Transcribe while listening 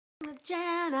with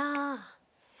Jenna.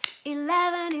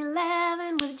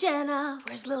 11:11 with Jenna.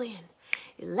 Where's Lillian?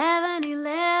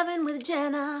 11:11 with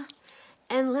Jenna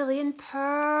and Lillian Pearl.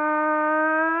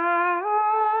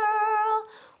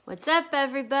 What's up,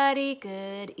 everybody?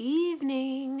 Good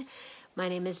evening. My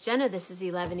name is Jenna. This is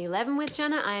 11:11 with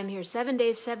Jenna. I am here 7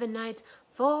 days, 7 nights,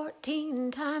 14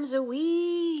 times a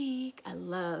week. I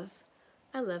love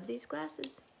these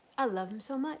glasses. I love them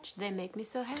so much. They make me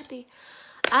so happy.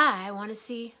 I want to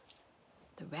see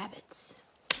the rabbits.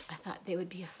 I thought they would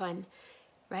be fun.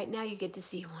 Right now you get to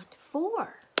see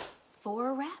four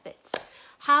rabbits.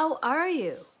 How are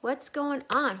you? What's going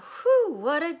on? Whew,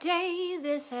 what a day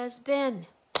this has been.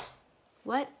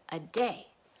 What a day.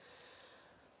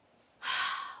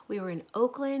 We were in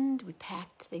Oakland. We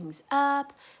packed things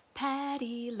up.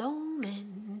 Patty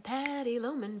Loman. Patty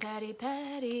Loman.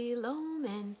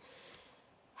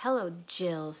 Hello,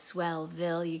 Jill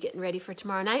Swellville. You getting ready for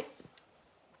tomorrow night?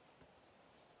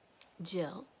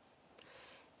 Jill,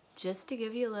 just to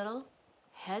give you a little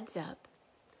heads up,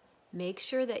 make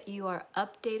sure that you are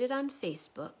updated on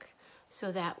Facebook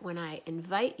so that when I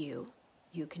invite you,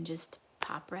 you can just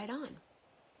pop right on.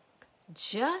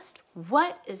 Just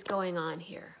what is going on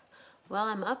here? Well,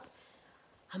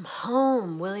 I'm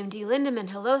home. William D. Lindemann,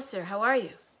 hello, sir. How are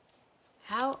you?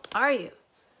 How are you?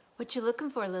 What you looking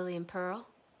for, Lillian Pearl?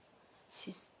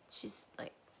 She's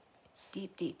like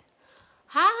deep.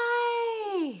 Hi.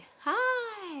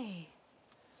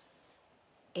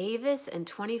 Avis and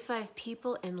 25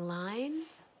 people in line?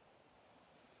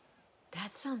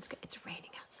 That sounds good. It's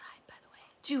raining outside, by the way.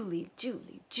 Julie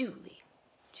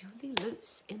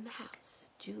Loose in the house.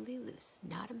 Julie Loose,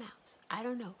 not a mouse. I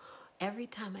don't know. Every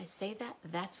time I say that,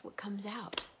 that's what comes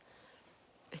out.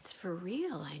 It's for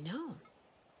real, I know.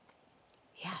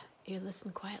 Yeah, you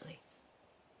listen quietly.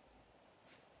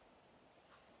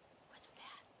 What's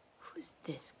that? Who's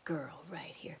this girl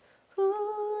right here?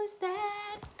 Who's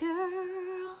that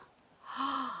girl?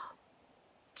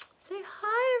 Say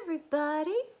hi,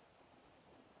 everybody.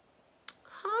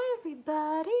 Hi,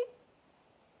 everybody.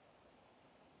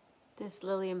 This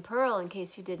Lillian Pearl, in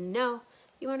case you didn't know.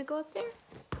 You want to go up there?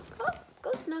 Oh,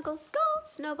 go Snuggles. Go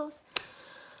Snuggles.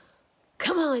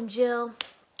 Come on, Jill.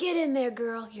 Get in there,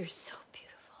 girl. You're so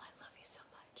beautiful. I love you so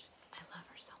much. I love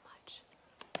her so much.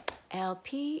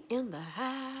 LP in the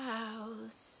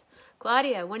house.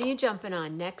 Claudia, when are you jumping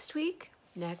on? Next week?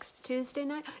 Next Tuesday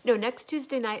night? No, next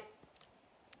Tuesday night,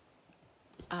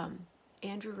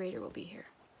 Andrew Rader will be here.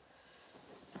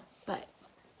 But,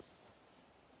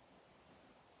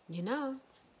 you know,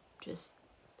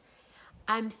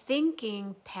 I'm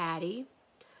thinking, Patty,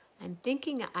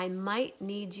 I might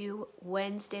need you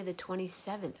Wednesday the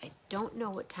 27th. I don't know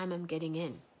what time I'm getting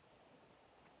in.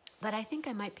 But I think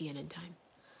I might be in time.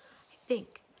 I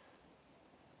think.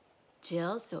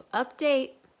 Jill, so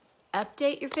update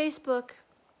your Facebook.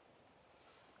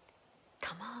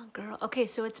 Come on, girl. Okay,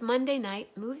 so it's Monday night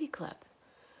movie club.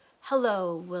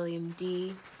 Hello, William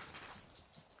D.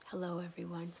 Hello,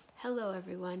 everyone.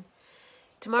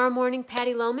 Tomorrow morning,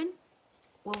 Patty Loman,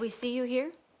 will we see you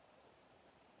here?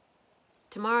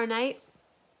 Tomorrow night,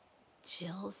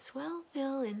 Jill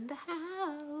Swellville in the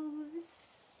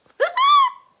house.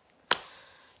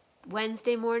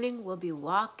 Wednesday morning, we'll be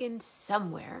walking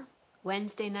somewhere.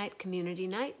 Wednesday night, community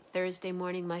night. Thursday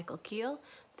morning, Michael Keel.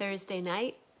 Thursday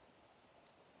night,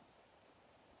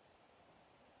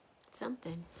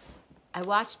 something. I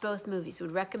watched both movies.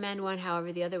 Would recommend one,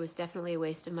 however, the other was definitely a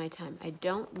waste of my time. I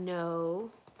don't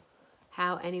know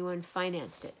how anyone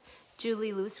financed it.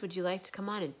 Julie Luce, would you like to come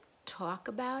on and talk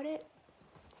about it?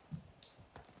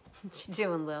 What you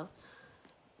doing, Lil?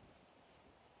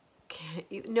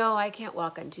 No, I can't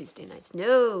walk on Tuesday nights.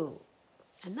 No.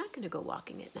 I'm not going to go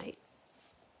walking at night.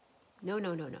 No.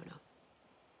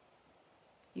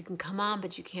 You can come on,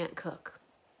 but you can't cook.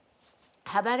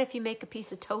 How about if you make a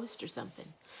piece of toast or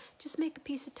something? Just make a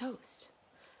piece of toast.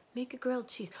 Make a grilled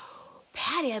cheese.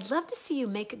 Patty, I'd love to see you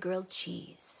make a grilled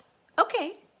cheese.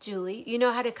 Okay, Julie, you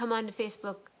know how to come on to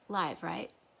Facebook Live, right?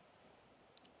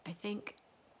 I think,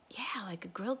 yeah, like a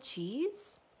grilled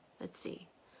cheese. Let's see.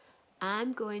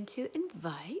 I'm going to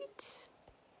invite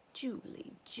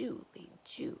Julie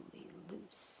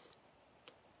Loose.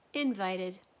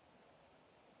 Invited.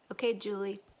 Okay,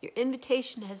 Julie, your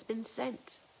invitation has been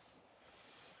sent.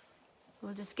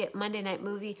 We'll just get Monday night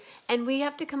movie. And we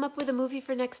have to come up with a movie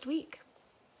for next week.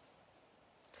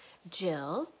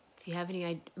 Jill, if you have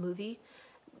any movie,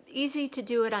 easy to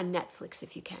do it on Netflix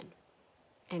if you can.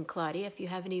 And Claudia, if you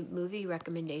have any movie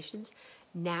recommendations,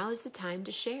 now is the time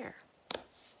to share.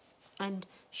 And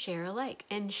share alike.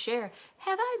 And share.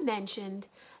 Have I mentioned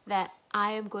that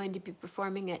I am going to be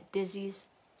performing at Dizzy's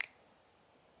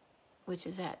which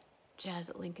is at Jazz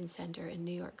at Lincoln Center in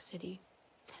New York City.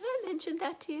 Have I mentioned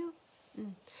that to you?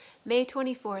 May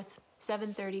 24th,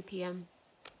 7:30 p.m.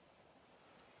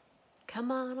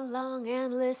 Come on along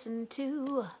and listen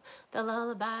to the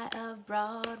lullaby of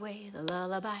Broadway, the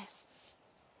lullaby.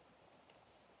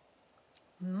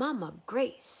 Mama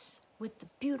Grace with the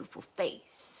beautiful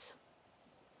face.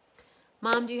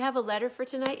 Mom, do you have a letter for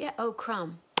tonight yet? Oh,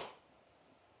 crumb.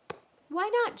 Why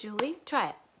not, Julie? Try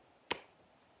it.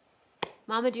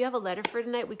 Mama, do you have a letter for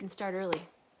tonight? We can start early.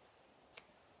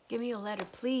 Give me a letter,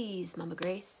 please, Mama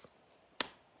Grace.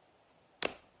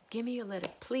 Give me a letter,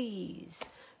 please.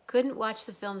 Couldn't watch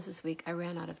the films this week. I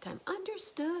ran out of time.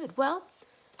 Understood. Well,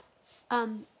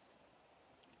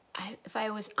 if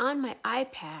I was on my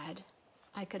iPad,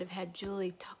 I could have had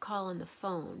Julie call on the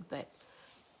phone, but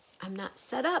I'm not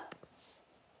set up.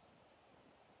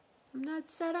 I'm not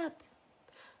set up.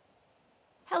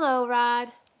 Hello,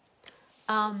 Rod.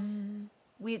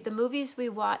 The movies we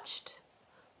watched,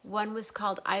 one was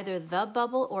called either The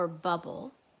Bubble or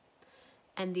Bubble,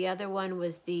 and the other one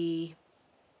was the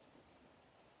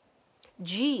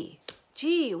G.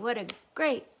 G, what a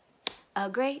great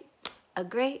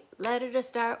letter to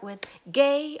start with.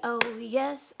 Gay, oh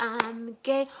yes, I'm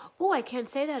gay. Oh, I can't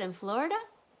say that in Florida?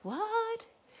 What?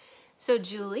 So,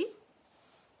 Julie,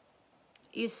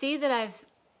 you see that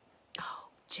oh,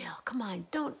 Jill, come on,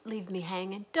 don't leave me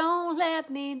hanging. Don't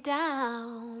let me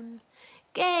down.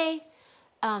 Gay.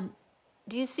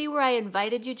 Do you see where I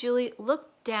invited you, Julie?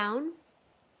 Look down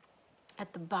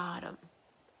at the bottom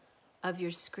of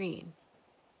your screen.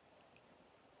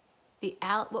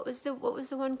 What was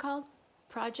the one called?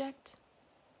 Project?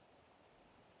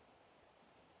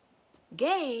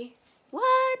 Gay?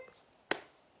 What?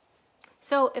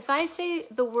 So if I say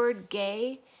the word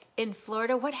gay in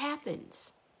Florida, what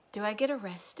happens? Do I get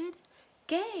arrested?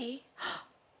 Gay?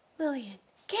 Lillian,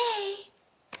 gay?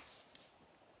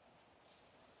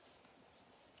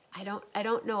 I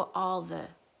don't know all the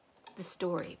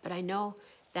story, but I know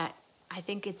that I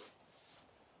think it's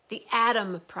the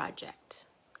Adam Project.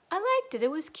 I liked it.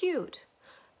 It was cute.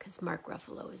 Because Mark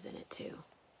Ruffalo was in it too.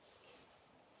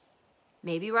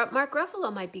 Maybe Mark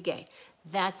Ruffalo might be gay.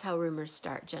 That's how rumors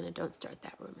start. Jenna, don't start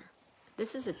that rumor.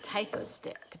 This is a taiko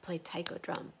stick to play taiko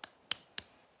drum.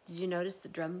 Did you notice the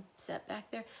drum set back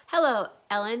there? Hello,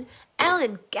 Ellen.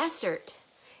 Ellen Gessert.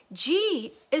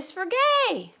 G is for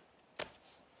gay.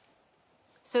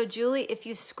 So, Julie, if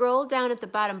you scroll down at the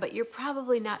bottom, but you're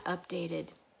probably not updated.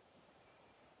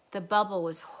 The Bubble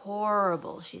was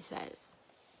horrible, she says.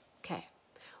 Okay.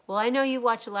 Well, I know you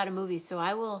watch a lot of movies, so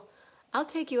I'll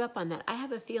take you up on that. I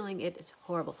have a feeling it is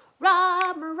horrible.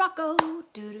 Rob Morocco.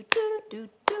 Do do do do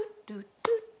do do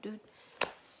do.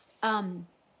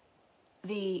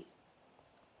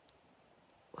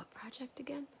 What project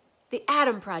again? The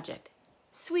Adam Project.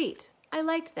 Sweet. I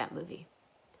liked that movie.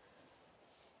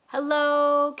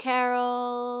 Hello,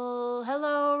 Carol.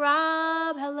 Hello,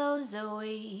 Rob. Hello,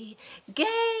 Zoe.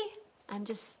 Gay.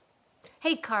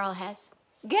 Hey, Carl Hess.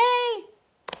 Gay.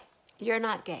 You're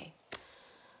not gay.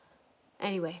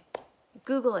 Anyway,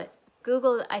 Google it.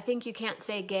 Google, I think you can't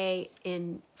say gay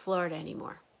in Florida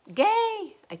anymore.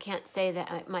 Gay. I can't say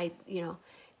that. My,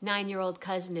 9-year-old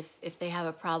cousin, if they have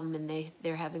a problem and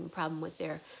they're having a problem with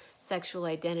their sexual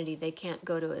identity, they can't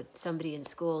go to somebody in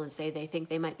school and say they think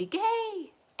they might be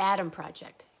gay. Adam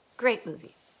Project. Great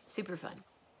movie. Super fun.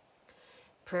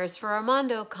 Prayers for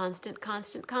Armando. Constant,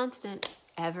 constant, constant.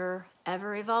 Ever,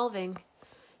 ever evolving.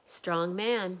 Strong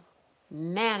man.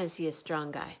 Man, is he a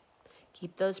strong guy.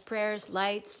 Keep those prayers,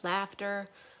 lights, laughter.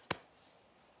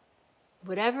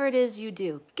 Whatever it is you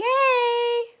do.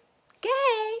 Gay.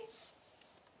 Gay.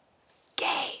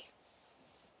 Gay.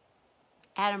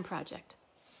 Adam Project.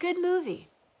 Good movie.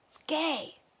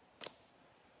 Gay.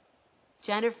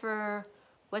 Jennifer...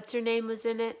 What's her name was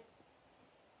in it?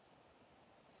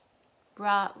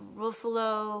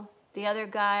 Ruffalo, the other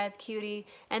guy, the cutie,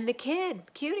 and the kid,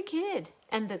 cutie kid,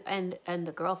 and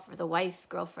the girlfriend, the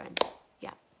girlfriend.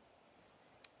 Yeah.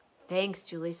 Thanks,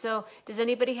 Julie. So, does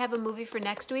anybody have a movie for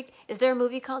next week? Is there a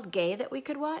movie called Gay that we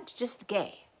could watch? Just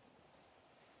Gay.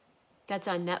 That's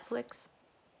on Netflix.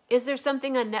 Is there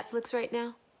something on Netflix right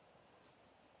now?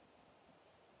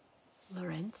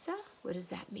 Lorenza? What does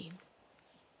that mean?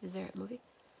 Is there a movie?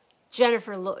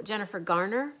 Jennifer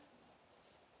Garner.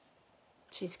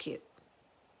 She's cute.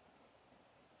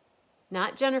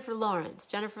 Not Jennifer Lawrence.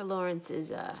 Jennifer Lawrence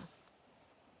is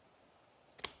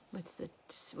what's the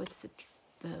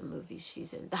movie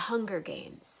she's in? The Hunger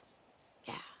Games.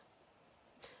 Yeah.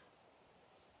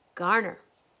 Garner.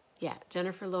 Yeah,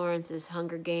 Jennifer Lawrence is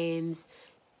Hunger Games,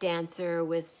 dancer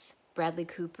with Bradley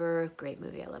Cooper. Great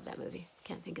movie. I love that movie.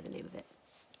 Can't think of the name of it.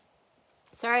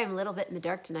 Sorry, I'm a little bit in the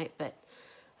dark tonight, but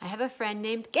I have a friend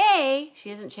named Gay. She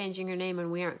isn't changing her name,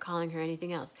 and we aren't calling her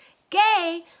anything else.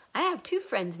 Gay! I have two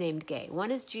friends named Gay.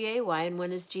 One is G-A-Y and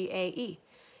one is G-A-E.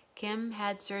 Kim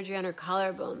had surgery on her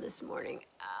collarbone this morning.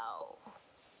 Ow.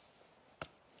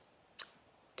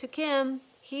 To Kim,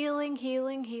 healing,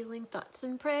 healing, healing, thoughts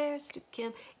and prayers to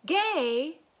Kim.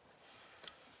 Gay!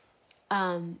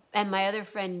 And my other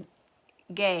friend,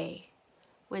 Gay.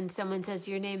 When someone says,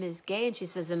 your name is Gay, and she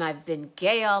says, and I've been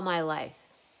gay all my life.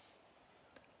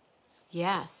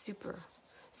 Yeah, super.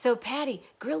 So, Patty,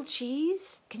 grilled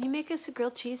cheese? Can you make us a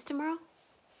grilled cheese tomorrow?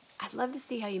 I'd love to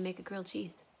see how you make a grilled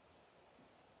cheese.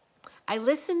 I'm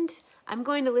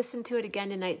going to listen to it again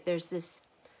tonight. There's this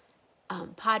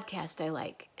podcast I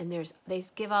like, and they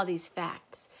give all these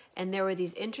facts, and there were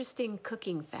these interesting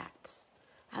cooking facts.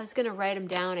 I was going to write them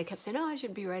down. I kept saying, oh, I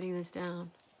should be writing this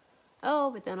down.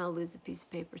 Oh, but then I'll lose a piece of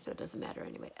paper, so it doesn't matter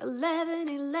anyway.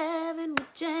 11:11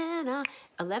 with Jenna.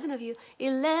 11 of you.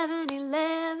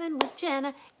 11:11 with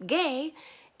Jenna. Gay.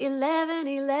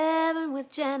 11:11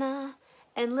 with Jenna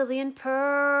and Lillian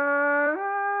Pearl.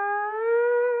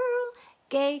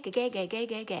 Gay, gay, gay, gay, gay,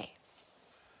 gay, gay.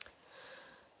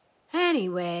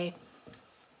 Anyway,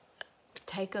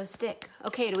 Tycho Stick.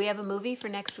 Okay, do we have a movie for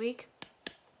next week?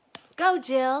 Go,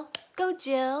 Jill. Go,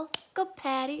 Jill. Go,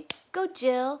 Patty. Go,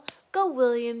 Jill. Go,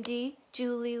 William D.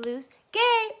 Julie Luce.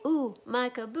 Gay. Ooh, my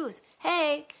caboose.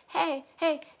 Hey, hey,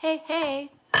 hey, hey,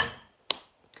 hey.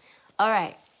 All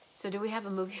right. So do we have a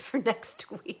movie for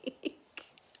next week?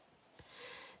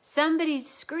 Somebody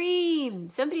scream.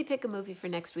 Somebody pick a movie for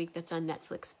next week that's on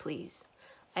Netflix, please.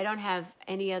 I don't have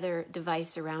any other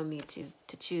device around me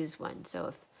to choose one.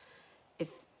 So if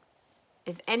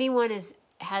anyone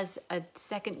has a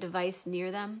second device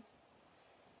near them,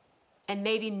 and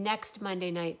maybe next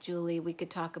Monday night, Julie, we could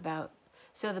talk about,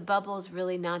 so the bubble's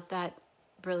really not that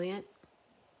brilliant.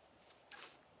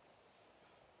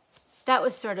 That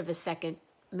was sort of a second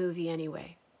movie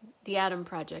anyway. The Atom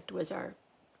Project was our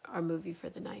movie for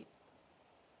the night.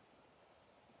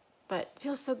 But it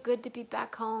feels so good to be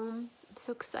back home. I'm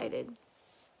so excited.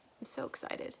 I'm so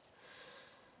excited.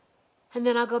 And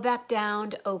then I'll go back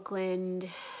down to Oakland,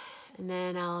 and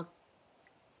then I'll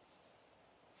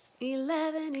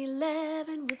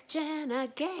 11:11 with Jenna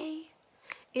Gay.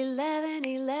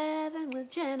 11:11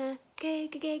 with Jenna Gay,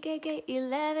 gay, gay, gay, gay.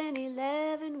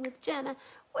 11:11 with Jenna.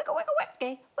 Wiggle, wiggle, wiggle,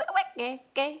 gay, wiggle, wiggle, gay,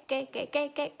 gay, gay, gay,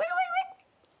 gay, gay, wiggle, wiggle,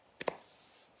 wiggle.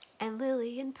 And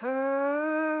Lillian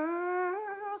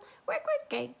Pearl. Wiggle, wiggle,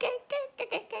 gay, gay, gay, gay,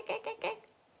 gay, gay, gay, gay, gay.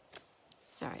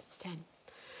 Sorry, it's 10.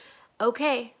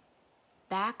 Okay,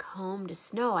 back home to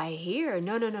snow. I hear.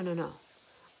 No.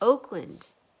 Oakland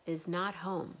is not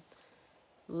home.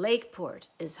 Lakeport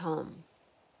is home.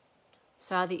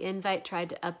 Saw the invite, tried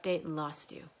to update, and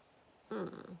lost you.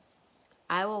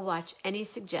 I will watch any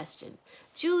suggestion.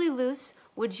 Julie Luce,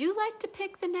 would you like to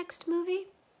pick the next movie?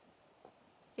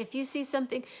 If you see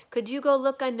something, could you go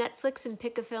look on Netflix and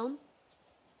pick a film?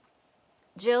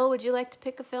 Jill, would you like to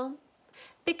pick a film?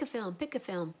 Pick a film, pick a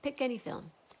film, pick any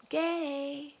film.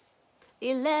 Gay.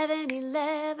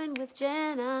 11:11 with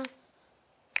Jenna.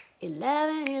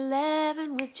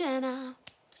 11:11 with Jenna.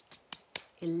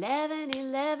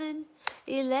 11:11,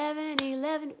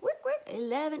 11:11,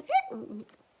 11.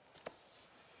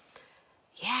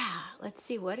 Yeah, let's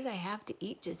see. What did I have to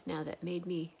eat just now that made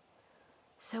me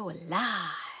so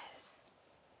alive?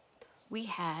 We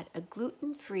had a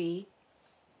gluten-free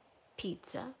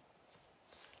pizza.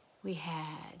 We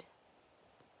had,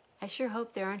 I sure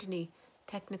hope there aren't any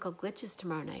technical glitches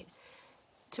tomorrow night.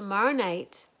 Tomorrow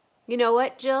night, you know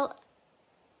what, Jill?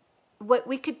 What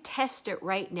we could test it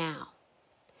right now.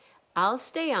 I'll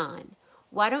stay on.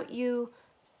 Why don't you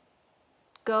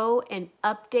go and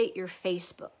update your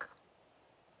Facebook?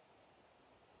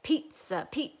 Pizza,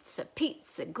 pizza,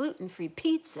 pizza, gluten-free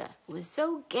pizza. It was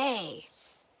so gay.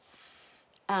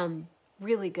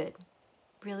 Really good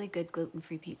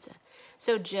gluten-free pizza.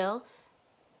 So Jill,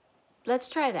 let's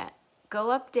try that. Go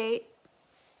update.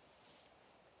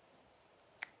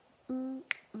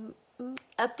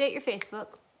 Update your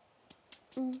Facebook.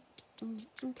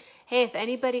 Hey, if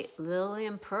anybody,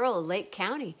 Lillian Pearl, Lake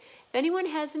County, if anyone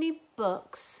has any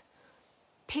books,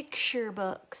 picture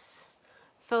books,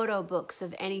 photo books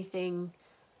of anything,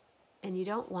 and you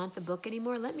don't want the book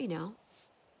anymore, let me know.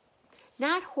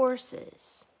 Not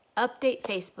horses. Update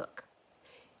Facebook.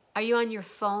 Are you on your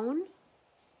phone?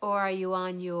 Or are you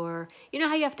on your, you know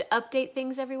how you have to update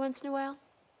things every once in a while?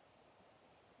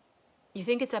 You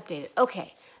think it's updated.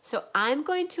 Okay, so I'm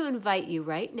going to invite you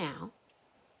right now.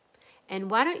 And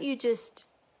why don't you just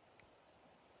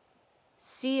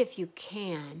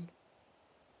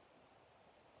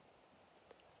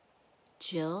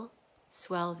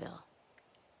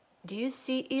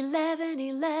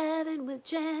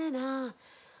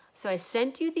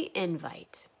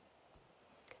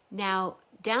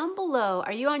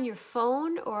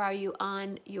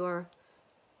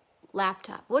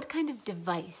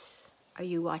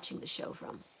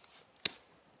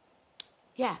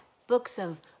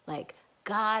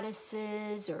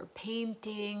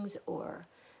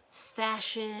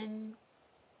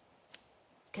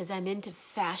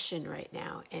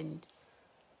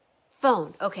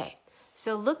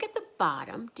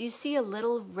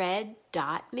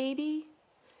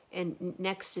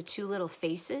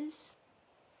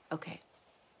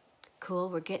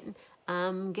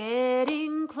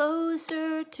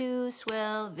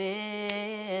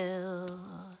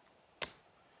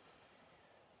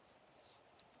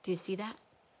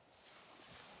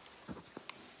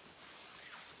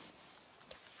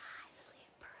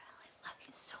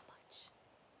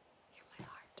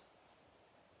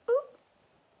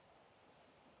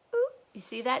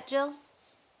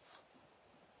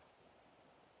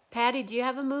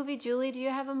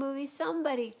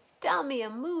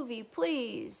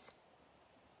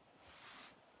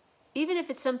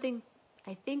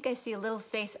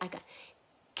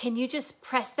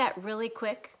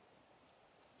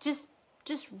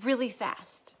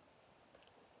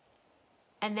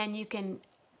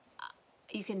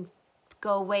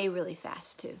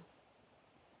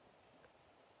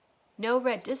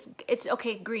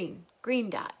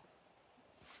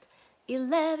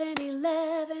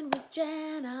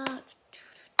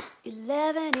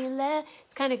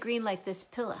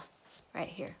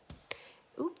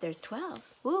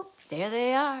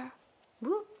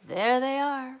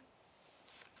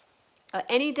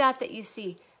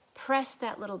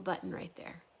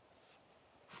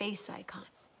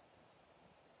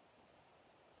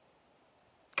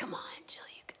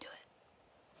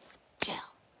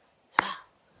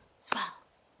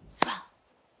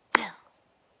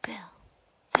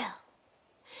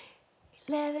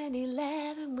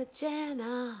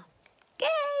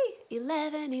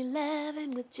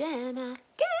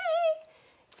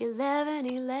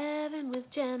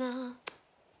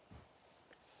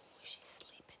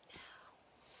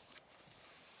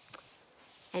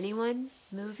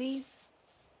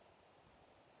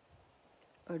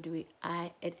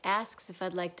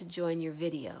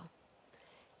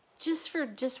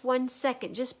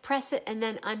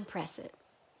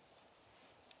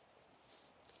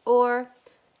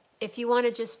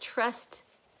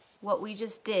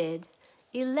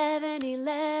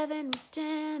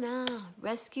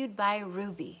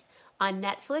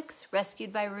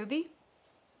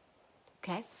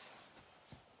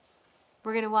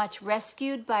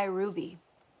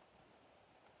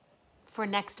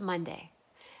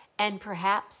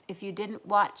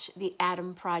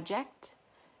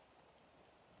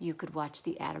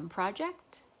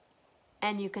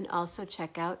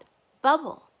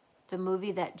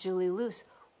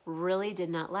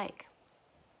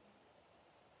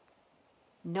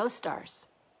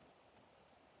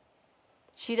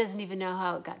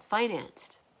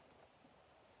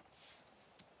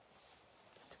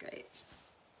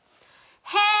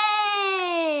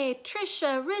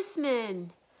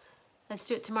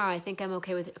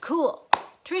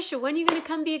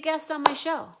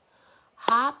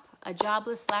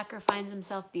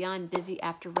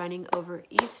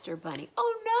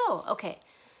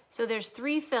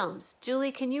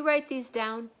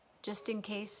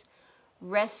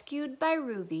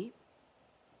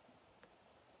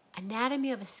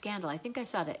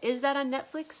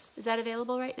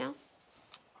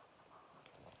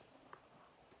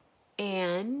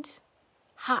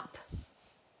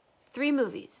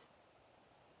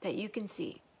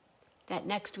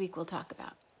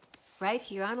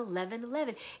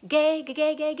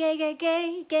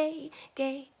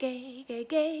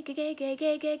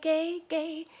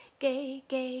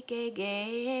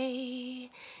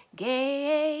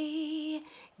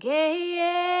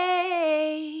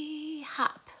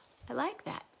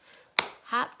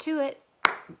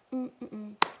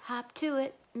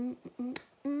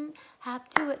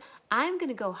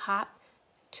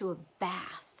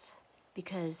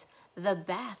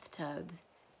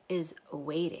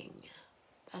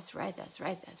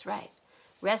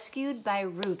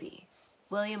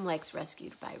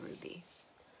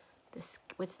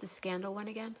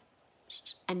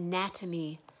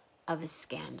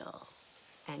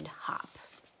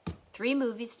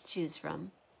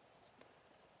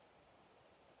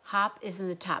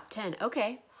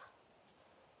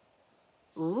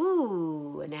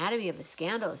Ooh, Anatomy of a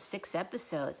Scandal, 6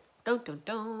 episodes. Dun, dun,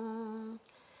 dun.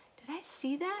 Did I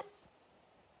see that?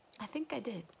 I think I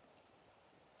did.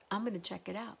 I'm going to check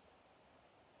it out.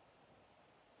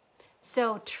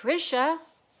 So, Trisha,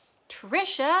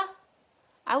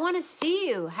 I want to see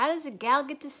you. How does a gal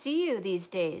get to see you these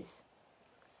days?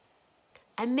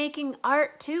 I'm making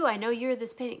art too. I know you're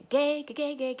this painting. Gay,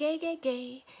 gay, gay, gay, gay,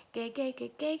 gay, gay, gay,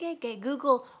 gay, gay, gay, gay.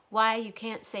 Google why you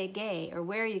can't say gay or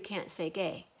where you can't say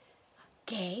gay.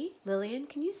 Gay? Lillian,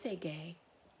 can you say gay?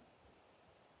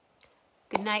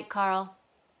 Good night, Carl.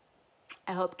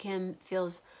 I hope Kim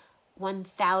feels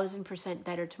 1,000%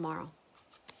 better tomorrow.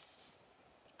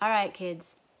 All right,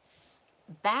 kids.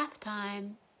 Bath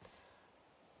time.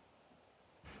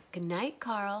 Good night,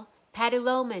 Carl. Patty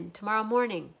Lohman, tomorrow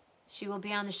morning. She will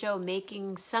be on the show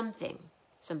making something.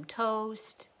 Some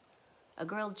toast, a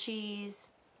grilled cheese.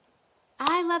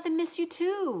 I love and miss you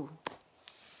too.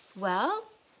 Well,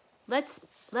 let's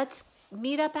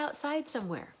meet up outside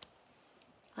somewhere.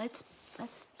 Let's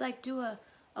like do a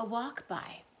walk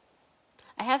by.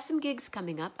 I have some gigs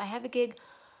coming up. I have a gig,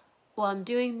 well, I'm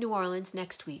doing New Orleans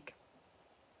next week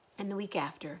and the week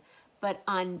after. But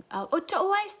on, I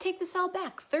take this all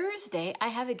back. Thursday, I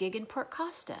have a gig in Port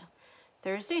Costa.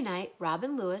 Thursday night,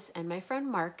 Robin Lewis and my friend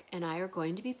Mark and I are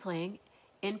going to be playing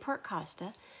in Port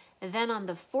Costa. And then on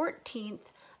the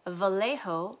 14th,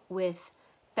 Vallejo with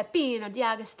Peppino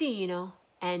D'Agostino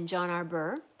and John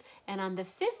Arbor. And on the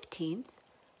 15th,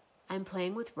 I'm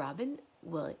playing with Robin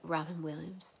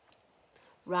Williams,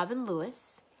 Robin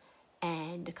Lewis,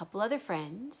 and a couple other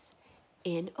friends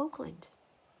in Oakland.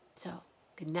 So,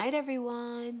 good night,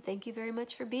 everyone. Thank you very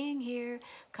much for being here.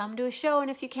 Come to a show, and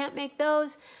if you can't make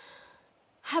those,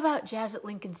 how about Jazz at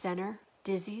Lincoln Center,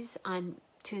 Dizzy's, on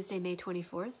Tuesday, May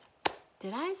 24th?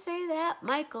 Did I say that?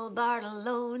 Michael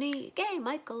Bartoloni. Gay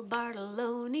Michael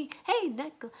Bartoloni. Hey,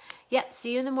 Michael. Yep,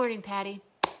 see you in the morning, Patty.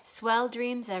 Swell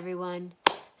dreams, everyone.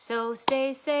 So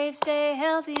stay safe, stay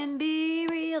healthy, and be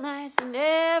real nice. And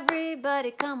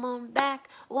everybody come on back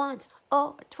once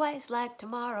or twice like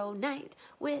tomorrow night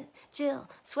with Jill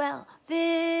Swellville.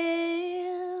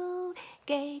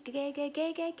 Gay, gay, gay,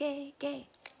 gay, gay, gay, gay.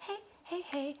 Hey, hey,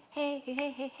 hey, hey, hey,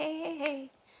 hey, hey, hey, hey.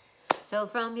 So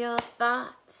from your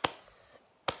thoughts,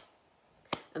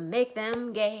 make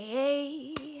them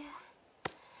gay.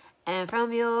 And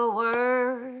from your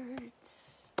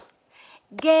words,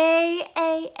 gay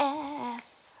AF.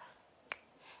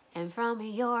 And from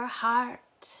your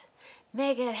heart,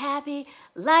 make it happy,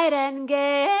 light and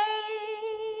gay.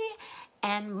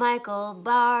 And Michael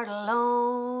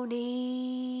Bartoloni.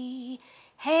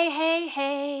 Hey, hey,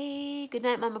 hey. Good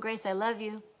night, Mama Grace. I love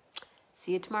you.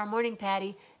 See you tomorrow morning,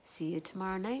 Patty. See you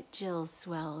tomorrow night, Jill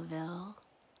Swellville.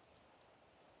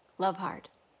 Love hard.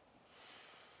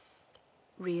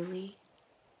 Really,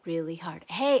 really hard.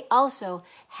 Hey, also,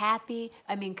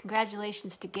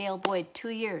 congratulations to Gail Boyd. 2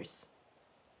 years.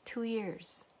 2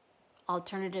 years.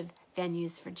 Alternative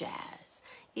venues for jazz.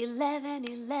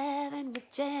 11-11 with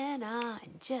Jenna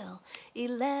and Jill.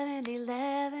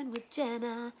 11-11 with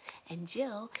Jenna and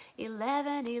Jill.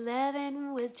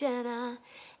 11-11 with Jenna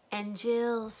and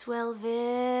Jill Swellville.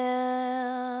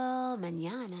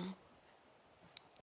 Mañana.